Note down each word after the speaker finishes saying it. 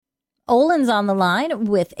Olin's on the line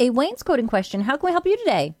with a wainscoting question. How can we help you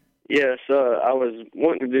today? Yes, I was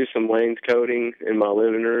wanting to do some wainscoting in my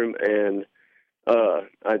living room, and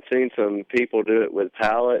I'd seen some people do it with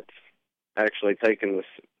pallets, actually taking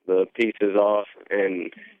the pieces off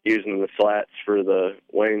and using the slats for the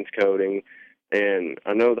wainscoting. And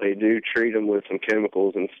I know they do treat them with some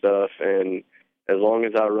chemicals and stuff, and as long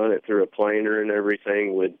as I run it through a planer and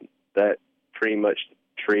everything, would that pretty much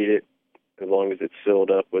treat it, as long as it's filled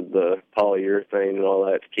up with the polyurethane and all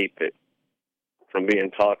that to keep it from being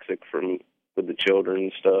toxic with the children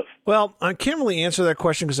and stuff? Well, I can't really answer that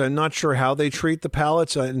question because I'm not sure how they treat the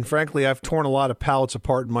pallets. And frankly, I've torn a lot of pallets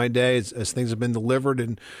apart in my day as things have been delivered,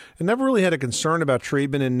 and never really had a concern about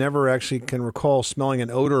treatment, and never actually can recall smelling an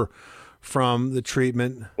odor from the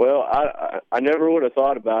treatment. Well, I never would have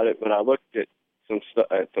thought about it, but I looked at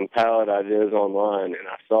some pallet ideas online, and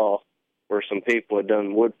I saw where some people had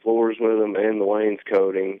done wood floors with them and the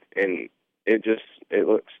wainscoting, and it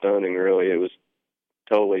looked stunning, really. It was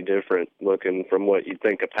totally different looking from what you'd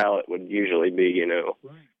think a pallet would usually be,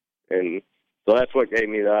 Right. And so that's what gave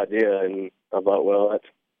me the idea, and I thought, well,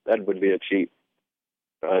 that would be a cheap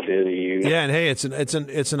idea to use. Yeah, and hey, it's an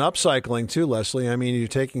upcycling too, Leslie. I mean, you're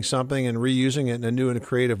taking something and reusing it in a new and a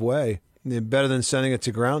creative way. Better than sending it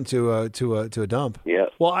to ground to a dump. Yeah.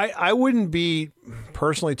 Well, I wouldn't be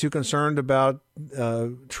personally too concerned about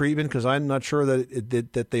treatment, because I'm not sure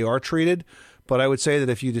that they are treated. But I would say that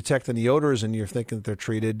if you detect any odors and you're thinking that they're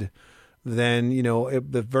treated, then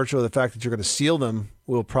the virtue of the fact that you're going to seal them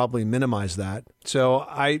will probably minimize that. So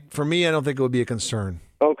for me, I don't think it would be a concern.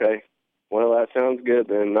 Okay. Well, that sounds good,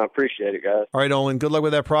 then. I appreciate it, guys. All right, Olin, good luck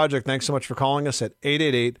with that project. Thanks so much for calling us at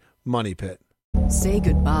 888-MONEY-PIT. Say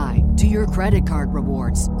goodbye to your credit card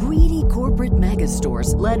rewards. Greedy corporate mega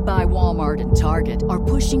stores, led by Walmart and Target, are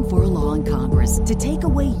pushing for a law in Congress to take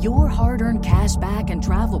away your hard-earned cash back and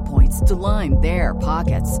travel points to line their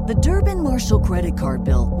pockets. The Durbin-Marshall credit card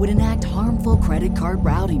bill would enact harmful credit card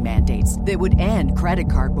routing mandates that would end credit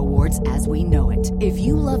card rewards as we know it. If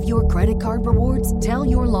you love your credit card rewards, tell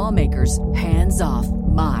your lawmakers, hands off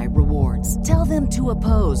my rewards. Tell them to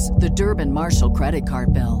oppose the Durbin-Marshall credit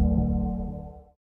card bill.